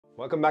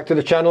Welcome back to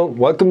the channel,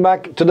 welcome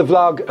back to the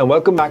vlog, and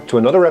welcome back to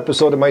another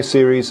episode of my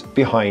series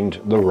Behind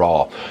the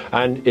Raw.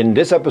 And in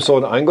this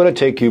episode I'm going to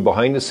take you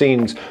behind the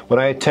scenes when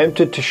I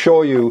attempted to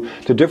show you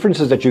the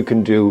differences that you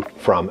can do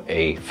from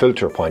a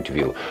filter point of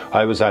view.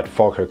 I was at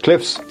Falkirk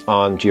Cliffs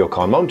on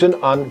Geocon Mountain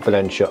on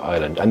Valentia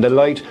Island, and the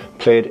light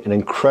played an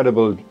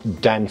incredible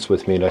dance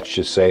with me, let's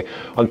just say,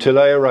 until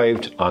I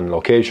arrived on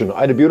location.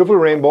 I had a beautiful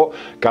rainbow,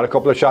 got a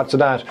couple of shots of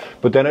that,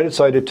 but then I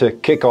decided to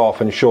kick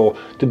off and show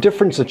the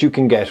difference that you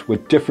can get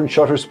with different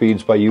shutter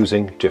speeds by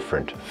using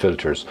different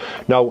filters.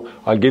 Now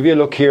I'll give you a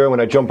look here when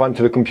I jump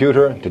onto the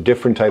computer, the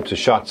different types of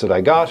shots that I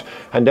got,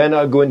 and then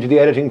I'll go into the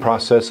editing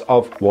process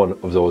of one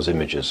of those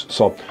images.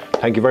 So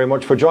thank you very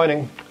much for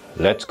joining.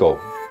 Let's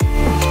go.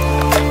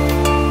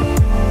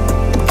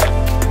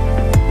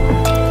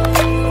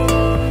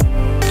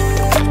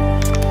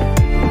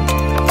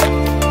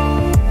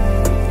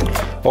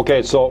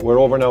 Okay, so we're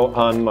over now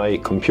on my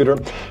computer,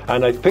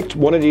 and I've picked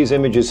one of these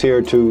images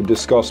here to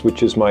discuss,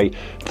 which is my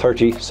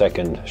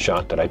 30-second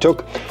shot that I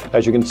took.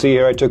 As you can see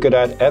here, I took it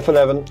at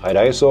f11 at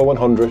ISO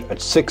 100 at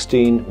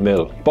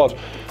 16mm. But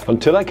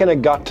until I kind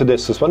of got to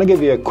this, I just want to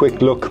give you a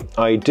quick look.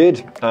 I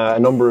did a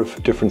number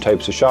of different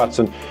types of shots,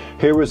 and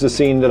here was the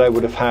scene that I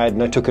would have had,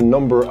 and I took a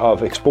number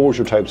of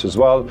exposure types as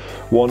well.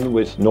 One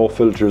with no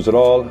filters at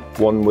all,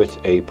 one with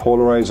a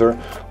polarizer,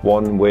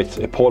 one with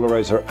a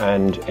polarizer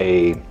and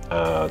a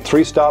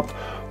 3-stop,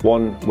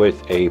 one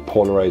with a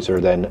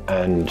polarizer then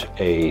and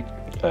a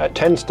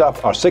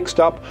 10-stop or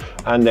 6-stop,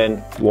 and then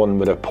one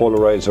with a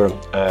polarizer,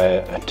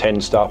 a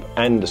 10-stop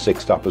and a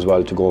 6-stop as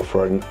well to go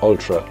for an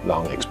ultra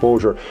long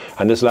exposure.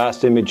 And this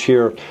last image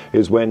here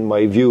is when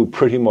my view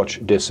pretty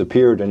much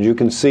disappeared, and you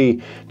can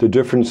see the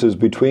differences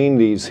between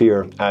these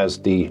here as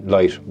the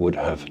light would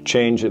have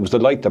changed. It was the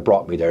light that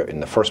brought me there in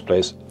the first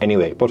place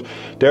anyway. But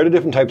they're the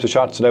different types of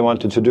shots that I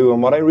wanted to do,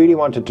 and what I really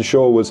wanted to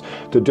show was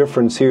the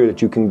difference here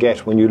that you can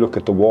get when you look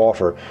at the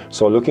water.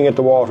 So looking at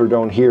the water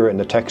down here in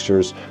the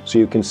textures, so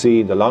you can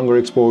see the longer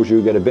exposure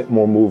you get a bit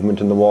more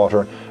movement in the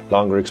water,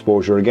 longer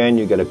exposure again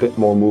you get a bit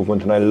more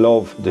movement, and I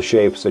love the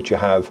shapes that you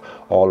have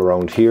all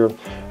around here.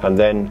 And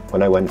then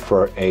when I went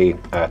for a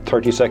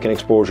 30-second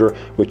exposure,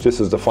 which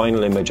this is the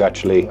final image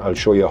actually, I'll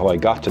show you how I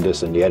got to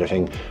this in the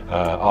editing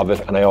of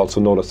it. And I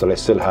also noticed that I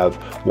still have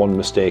one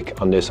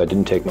mistake on this. I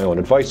didn't take my own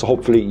advice, so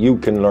hopefully you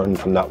can learn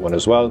from that one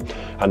as well.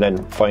 And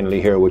then finally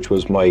here, which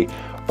was my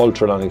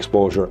ultra long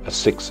exposure, a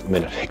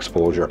 6-minute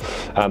exposure.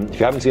 If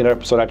you haven't seen that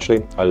episode,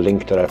 actually I'll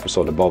link to that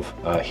episode above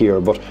here.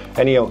 But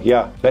anyhow,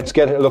 yeah, let's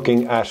get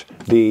looking at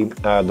the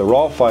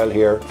raw file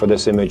here for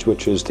this image,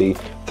 which is the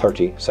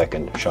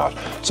 30-second shot.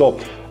 So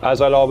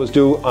as I'll always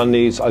do on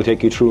these, I'll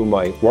take you through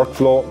my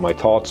workflow, my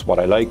thoughts, what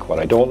I like, what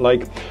I don't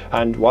like.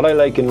 And what I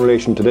like in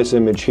relation to this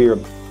image here,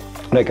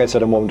 like I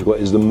said a moment ago,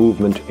 is the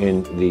movement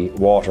in the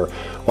water.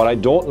 What I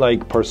don't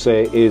like per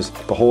se is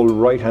the whole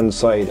right hand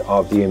side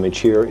of the image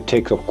here. It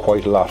takes up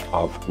quite a lot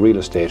of real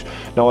estate.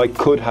 Now I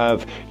could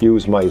have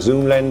used my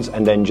zoom lens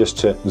and then just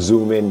to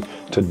zoom in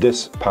to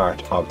this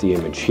part of the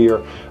image here,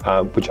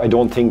 which I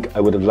don't think I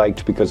would have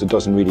liked because it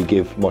doesn't really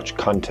give much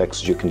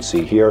context, as you can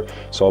see here.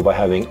 So by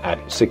having at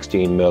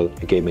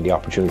 16mm, it gave me the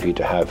opportunity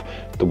to have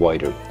the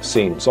wider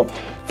scene. So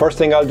first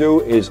thing I'll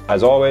do is,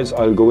 as always,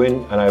 I'll go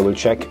in and I will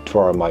check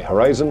for my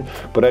horizon.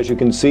 But as you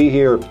can see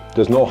here,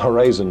 there's no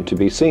horizon to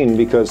be seen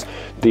because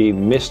the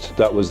mist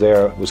that was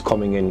there was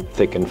coming in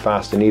thick and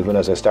fast, and even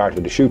as I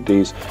started to shoot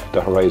these,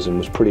 the horizon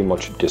was pretty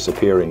much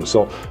disappearing.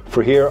 So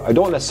for here, I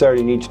don't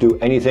necessarily need to do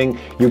anything.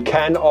 You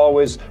can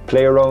always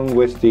play around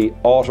with the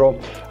auto.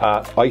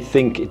 I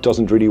think it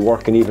doesn't really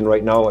work, and even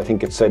right now I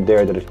think it said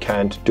there that it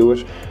can't do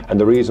it, and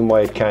the reason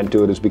why it can't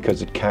do it is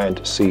because it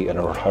can't see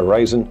a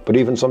horizon. But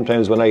even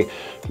sometimes when I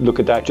look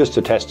at that just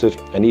to test it,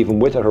 and even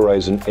with a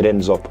horizon, it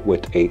ends up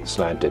with a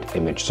slanted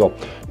image. So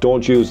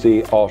don't use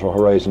the auto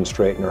horizon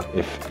straightener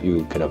if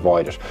you can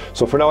avoid it.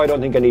 So for now I don't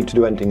think I need to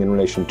do anything in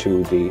relation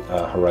to the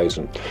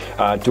horizon.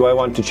 Do I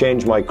want to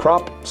change my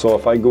crop? So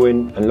if I go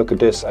in and look at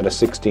this at a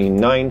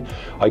 16:9,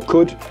 I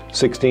could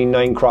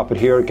 16:9 crop it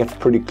here. It gets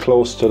pretty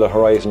close to the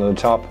horizon on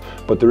the top,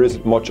 but there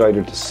isn't much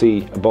either to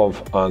see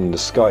above on the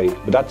sky.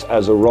 But that's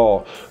as a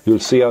raw. You'll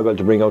see I'll be able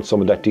to bring out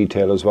some of that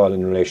detail as well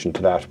in relation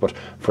to that. But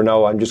for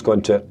now I'm just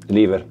going to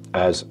leave it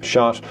as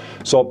shot.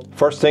 So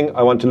first thing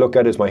I want to look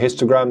at is my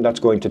histogram. That's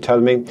going to tell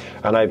me,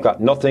 and I've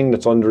got nothing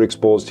that's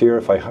underexposed here.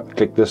 If I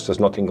click this, there's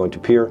nothing going to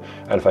appear,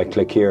 and if I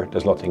click here,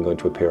 there's nothing going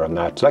to appear on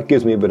that. So that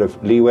gives me a bit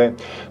of leeway.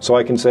 So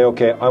I can say,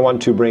 okay, I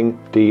want to bring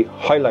the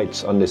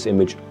highlights on this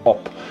image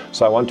up.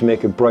 So I want to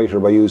make it brighter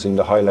by using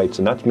the highlights,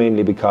 and that's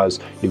mainly because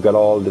you've got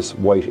all this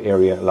white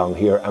area along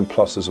here, and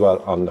plus as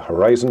well on the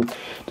horizon.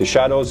 The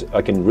shadows,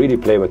 I can really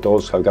play with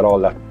those. I've got all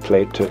that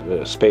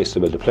space to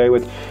be able to play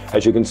with.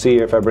 As you can see,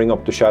 if I bring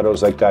up the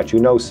shadows like that, you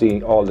now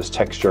see all this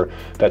texture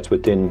that's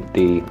within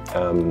the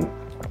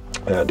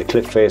the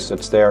cliff face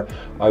that's there.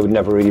 I would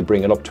never really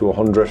bring it up to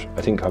 100.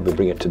 I think I would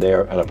bring it to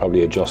there, and I'll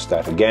probably adjust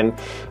that again.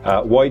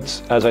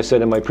 Whites, as I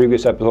said in my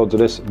previous episodes of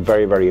this,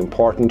 very, very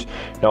important.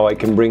 Now I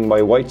can bring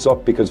my whites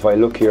up, because if I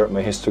look here at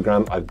my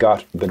histogram, I've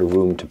got a bit of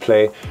room to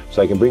play.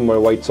 So I can bring my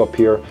whites up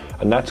here,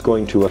 and that's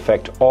going to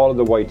affect all of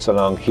the whites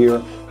along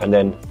here, and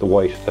then the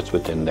white that's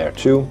within there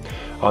too.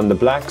 On the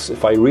blacks,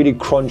 if I really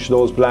crunch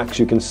those blacks,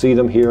 you can see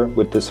them here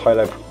with this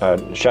highlight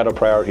shadow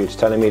priority. It's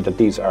telling me that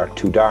these are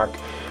too dark.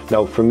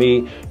 Now for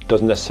me, it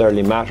doesn't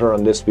necessarily matter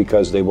on this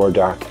because they were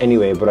dark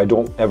anyway, but I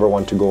don't ever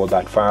want to go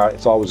that far.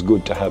 It's always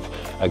good to have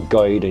a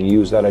guide and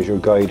use that as your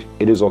guide.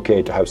 It is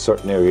okay to have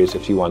certain areas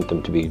if you want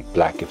them to be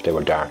black if they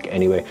were dark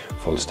anyway,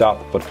 full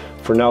stop. But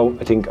for now,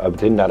 I think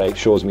within that it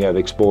shows me I've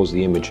exposed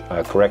the image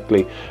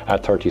correctly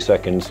at 30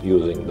 seconds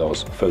using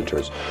those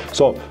filters.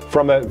 So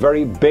from a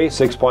very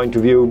basics point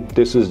of view,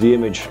 this is the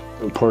image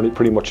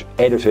pretty much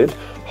edited.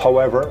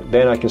 However,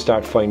 then I can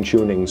start fine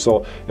tuning.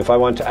 So if I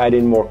want to add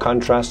in more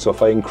contrast, so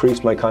if I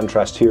increase my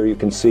contrast here, you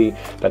can see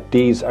that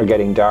these are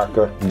getting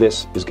darker,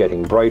 this is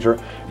getting brighter.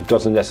 It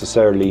doesn't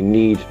necessarily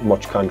need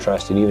much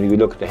contrast, and even if you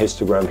look at the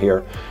histogram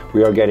here,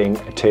 we are getting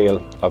a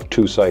tale of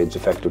two sides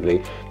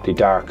effectively, the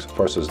darks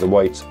versus the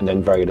whites, and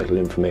then very little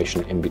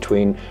information in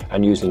between.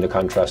 And using the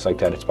contrast like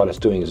that, what it's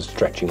doing is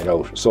stretching it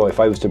out. So if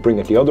I was to bring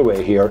it the other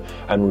way here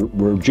and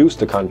reduce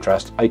the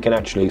contrast, I can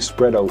actually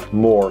spread out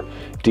more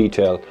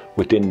detail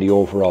within the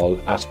overall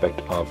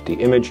aspect of the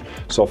image.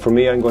 So for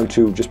me, I'm going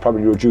to just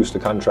probably reduce the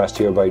contrast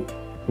here by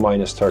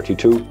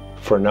 -32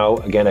 for now.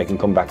 Again, I can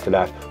come back to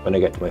that when I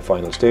get to my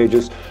final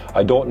stages.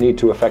 I don't need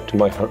to affect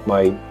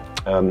my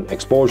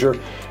exposure.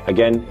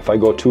 Again, if I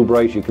go too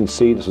bright, you can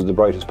see this is the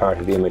brightest part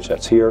of the image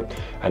that's here.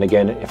 And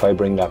again, if I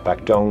bring that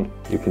back down,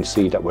 you can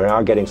see that we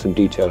are getting some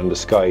detail in the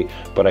sky,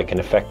 but I can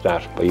affect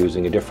that by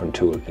using a different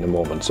tool in a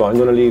moment. So I'm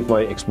going to leave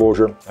my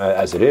exposure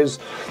as it is.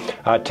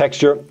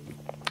 Texture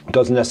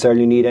doesn't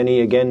necessarily need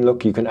any. Again,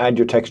 look, you can add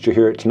your texture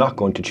here. It's not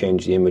going to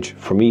change the image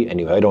for me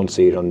anyway. I don't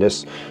see it on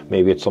this.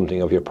 Maybe it's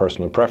something of your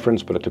personal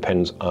preference, but it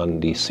depends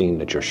on the scene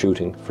that you're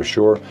shooting for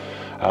sure.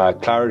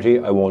 Clarity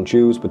I won't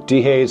use, but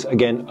dehaze,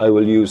 again, I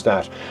will use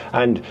that.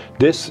 And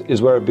this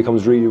is where it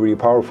becomes really, really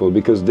powerful,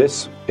 because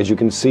this, as you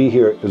can see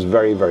here, is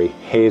very, very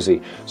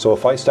hazy. So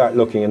if I start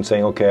looking and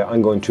saying, okay,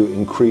 I'm going to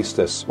increase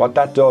this, what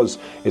that does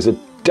is it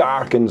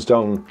darkens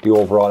down the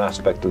overall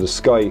aspect of the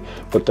sky,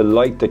 but the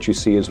light that you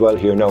see as well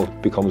here now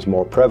becomes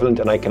more prevalent,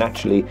 and I can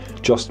actually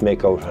just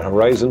make out a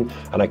horizon,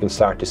 and I can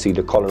start to see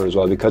the color as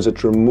well, because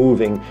it's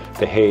removing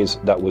the haze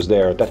that was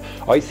there, that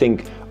I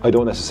think I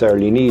don't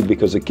necessarily need,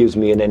 because it gives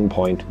me an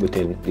endpoint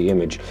within the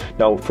image.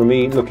 Now for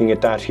me, looking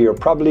at that here,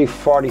 probably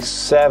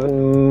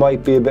 47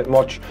 might be a bit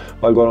much.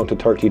 I'll go down to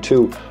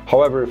 32.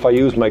 However, if I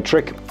use my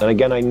trick, and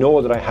again I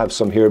know that I have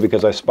some here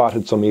because I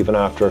spotted some even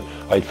after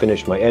I'd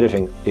finished my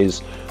editing,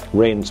 is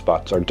rain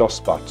spots or dust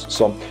spots.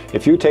 So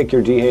if you take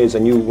your dehaze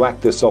and you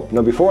whack this up,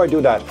 now before I do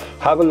that,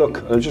 have a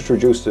look. I'll just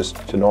reduce this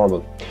to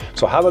normal.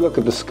 So have a look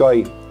at the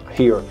sky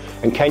here,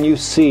 and can you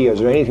see, is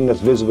there anything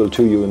that's visible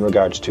to you in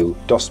regards to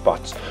dust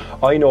spots?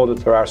 I know that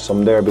there are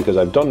some there because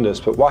I've done this,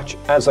 but watch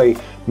as I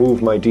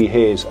move my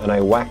dehaze and I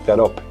whack that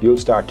up, you'll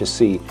start to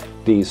see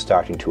these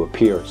starting to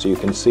appear. So you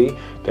can see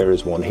there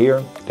is one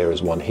here, there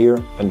is one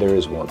here, and there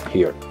is one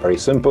here. Very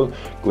simple.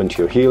 Go into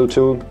your heal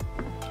tool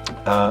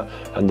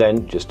and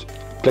then just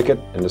click it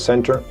in the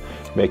center,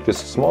 make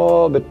this a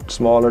small bit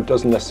smaller. It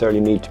doesn't necessarily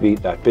need to be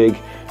that big.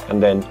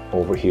 And then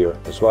over here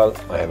as well,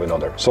 I have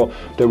another. So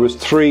there was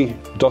 3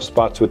 dust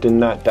spots within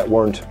that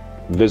weren't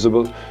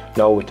visible.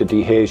 Now with the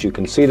dehaze you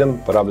can see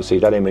them, but obviously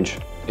that image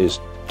is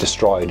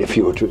destroyed if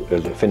you were to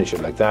finish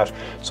it like that.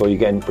 So you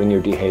again bring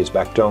your dehaze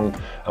back down,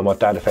 and what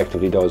that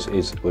effectively does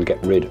is will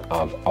get rid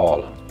of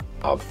all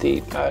of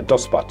the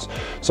dust spots.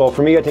 So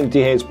for me, I think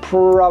dehaze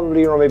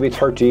probably around maybe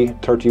 30,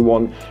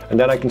 31, and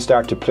then I can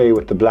start to play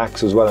with the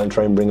blacks as well and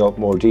try and bring out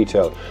more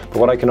detail. But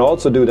what I can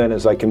also do then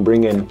is I can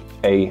bring in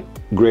a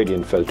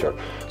gradient filter.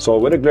 So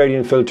with a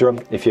gradient filter,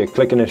 if you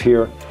click on it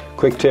here,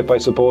 quick tip I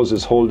suppose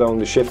is hold down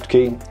the shift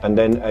key, and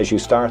then as you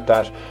start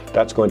that,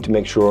 that's going to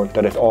make sure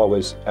that it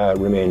always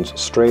remains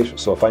straight.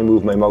 So if I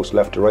move my mouse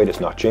left to right, it's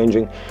not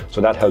changing. So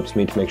that helps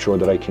me to make sure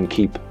that I can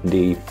keep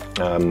the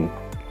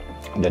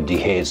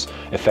dehaze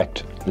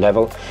effect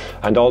level.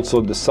 And also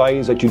the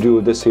size that you do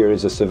with this here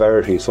is the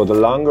severity. So the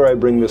longer I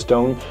bring this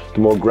down, the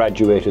more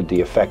graduated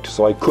the effect.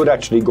 So I could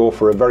actually go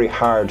for a very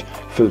hard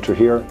filter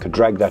here, could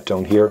drag that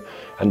down here,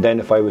 and then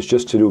if I was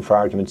just to do, for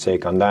argument's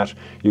sake, on that,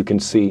 you can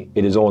see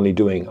it is only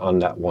doing on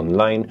that one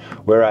line.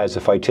 Whereas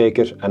if I take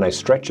it and I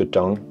stretch it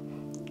down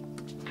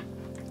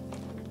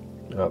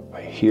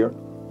here,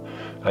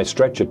 I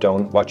stretch it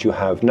down, what you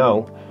have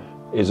now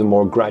is a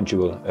more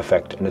gradual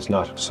effect, and it's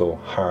not so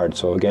hard.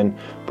 So again,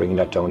 bringing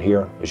that down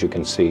here, as you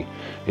can see,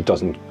 it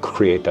doesn't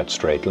create that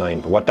straight line.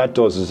 But what that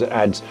does is it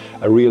adds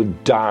a real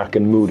dark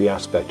and moody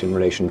aspect in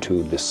relation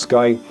to the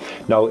sky.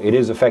 Now it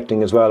is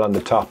affecting as well on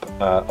the top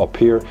up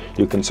here.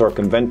 You can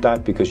circumvent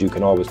that because you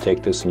can always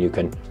take this and you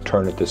can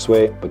turn it this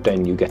way, but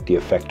then you get the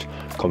effect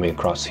coming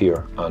across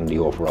here on the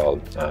overall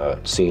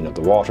scene of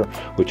the water,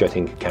 which I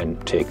think can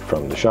take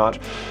from the shot.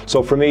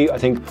 So for me, I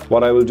think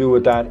what I will do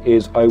with that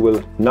is I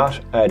will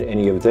not add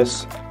any of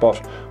this, but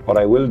what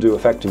I will do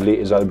effectively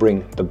is I'll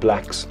bring the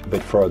blacks a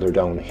bit further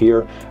down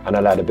here, and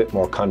I'll add a bit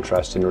more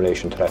contrast in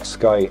relation to that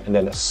sky, and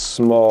then a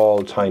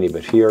small tiny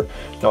bit here.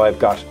 Now I've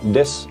got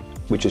this,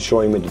 which is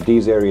showing me that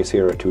these areas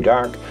here are too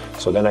dark,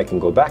 so then I can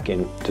go back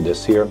into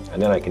this here,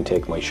 and then I can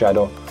take my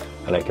shadow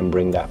and I can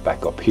bring that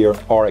back up here,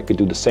 or I could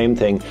do the same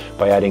thing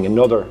by adding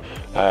another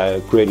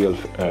radial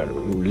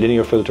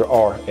linear filter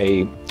or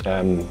a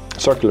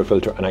circular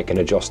filter, and I can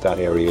adjust that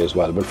area as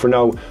well. But for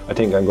now, I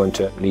think I'm going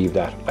to leave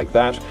that like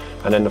that.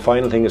 And then the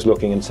final thing is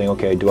looking and saying,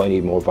 okay, do I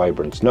need more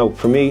vibrance? Now,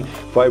 for me,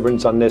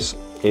 vibrance on this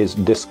is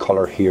this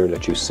color here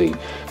that you see.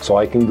 So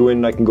I can go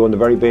in the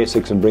very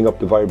basics and bring up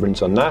the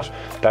vibrance on that.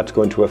 That's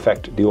going to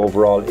affect the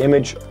overall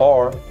image,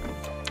 or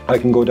I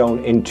can go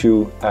down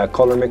into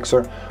color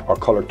mixer or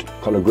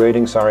color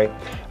grading, sorry,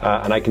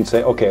 and I can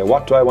say, okay,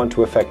 what do I want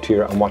to affect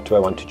here and what do I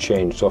want to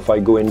change? So if I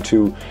go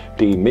into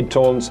the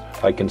midtones,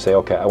 I can say,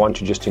 okay, I want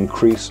to just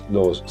increase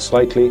those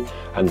slightly,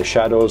 and the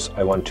shadows,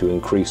 I want to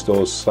increase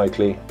those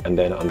slightly, and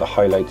then on the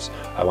highlights,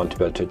 I want to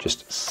be able to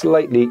just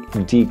slightly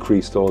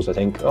decrease those, I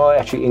think. Oh,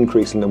 actually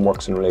increasing them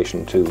works in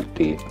relation to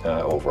the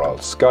overall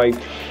sky.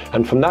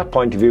 And from that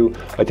point of view,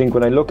 I think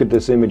when I look at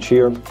this image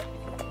here,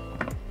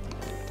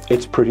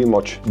 it's pretty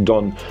much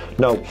done.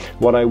 Now,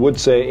 what I would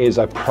say is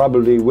I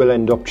probably will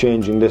end up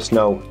changing this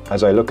now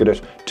as I look at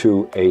it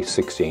to a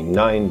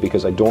 16:9,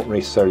 because I don't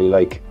necessarily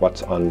like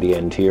what's on the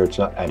end here. It's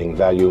not adding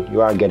value.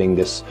 You are getting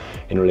this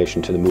in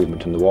relation to the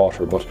movement in the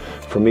water, but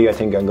for me, I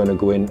think I'm going to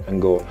go in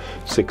and go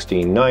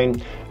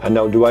 16:9. And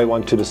now, do I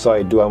want to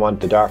decide, do I want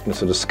the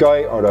darkness of the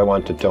sky or do I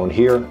want it down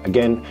here?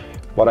 Again,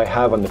 what I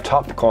have on the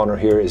top corner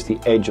here is the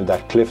edge of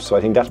that cliff, so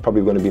I think that's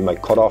probably going to be my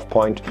cutoff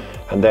point.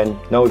 And then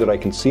now that I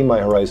can see my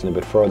horizon a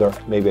bit further,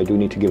 maybe I do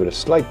need to give it a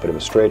slight bit of a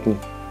straighten.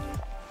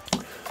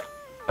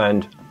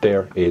 And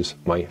there is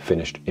my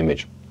finished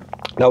image.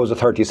 That was a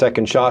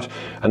 30-second shot,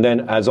 and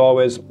then as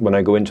always, when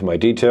I go into my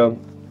detail,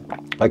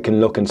 I can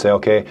look and say,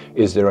 okay,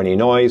 is there any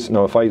noise?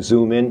 Now if I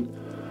zoom in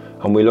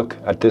and we look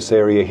at this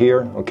area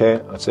here,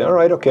 okay, I'd say, all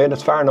right, okay,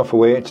 that's far enough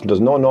away. There's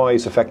no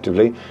noise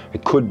effectively.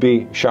 It could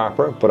be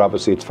sharper, but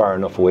obviously it's far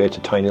enough away. It's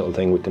a tiny little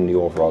thing within the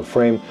overall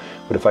frame.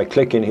 But if I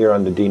click in here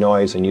on the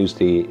denoise and use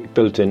the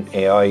built-in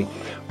AI,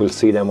 we'll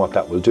see then what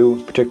that will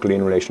do, particularly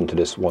in relation to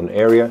this one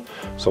area.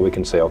 So we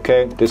can say,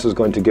 okay, this is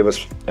going to give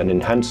us an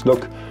enhanced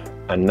look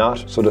and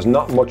not. So there's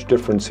not much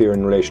difference here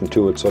in relation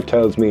to it. So it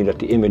tells me that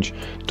the image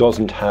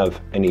doesn't have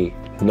any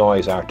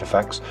noise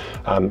artifacts.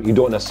 You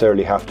don't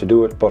necessarily have to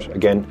do it, but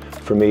again,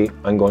 for me,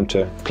 I'm going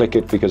to click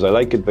it because I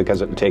like it,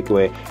 because it'll take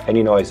away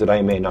any noise that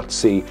I may not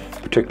see,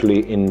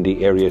 particularly in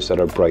the areas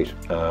that are bright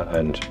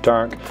and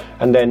dark.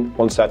 And then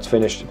once that's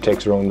finished, it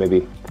takes around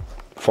maybe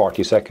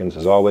 40 seconds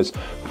as always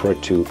for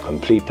it to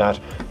complete that.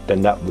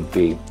 Then that would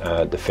be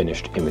the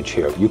finished image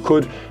here. You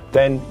could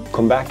then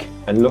come back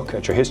and look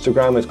at your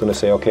histogram. It's going to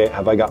say, okay,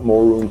 have I got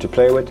more room to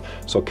play with?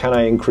 So can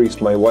I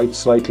increase my white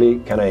slightly?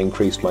 Can I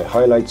increase my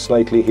highlight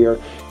slightly here?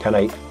 Can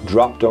I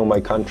drop down my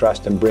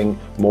contrast and bring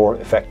more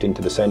effect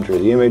into the center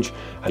of the image?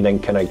 And then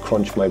can I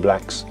crunch my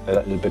blacks a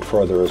little bit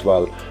further as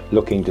well,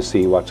 looking to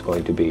see what's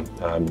going to be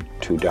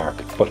too dark.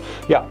 But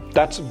yeah,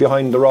 that's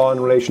behind the raw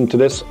in relation to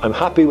this. I'm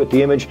happy with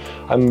the image.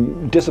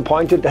 I'm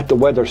disappointed that the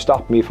weather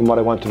stopped me from what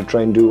I wanted to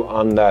try and do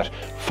on that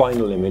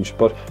final image,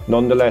 but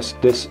nonetheless,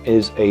 this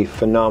is a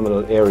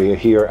phenomenal area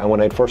here. And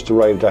when I first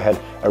arrived, I had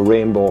a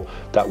rainbow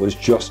that was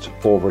just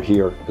over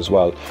here as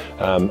well,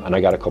 and I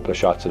got a couple of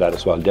shots of that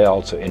as well. They're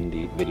also in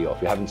the video.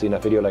 If you haven't seen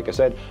that video, like I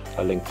said,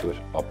 I'll link to it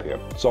up here.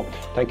 So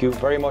thank you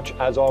very much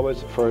as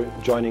always for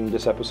joining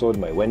this episode,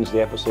 my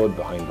Wednesday episode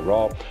Behind the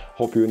Raw.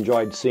 Hope you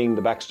enjoyed seeing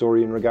the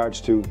backstory in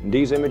regards to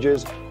these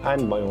images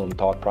and my own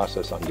thought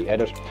process on the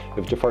edit. If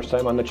it's your first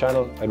time on the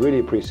channel, I'd really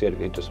appreciate if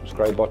you hit the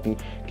subscribe button,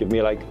 give me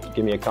a like,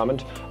 give me a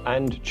comment,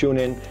 and tune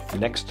in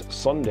next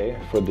Sunday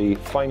for the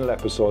final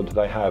episode that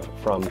I have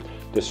from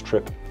this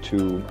trip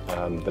to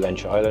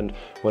Valencia Island,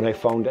 when I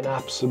found an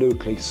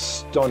absolutely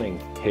stunning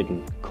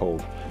hidden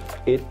cove.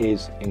 It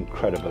is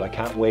incredible. I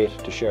can't wait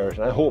to share it,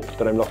 and I hope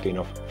that I'm lucky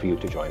enough for you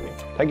to join me.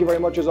 Thank you very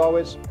much as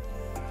always.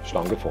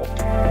 Slán go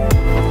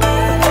fóill.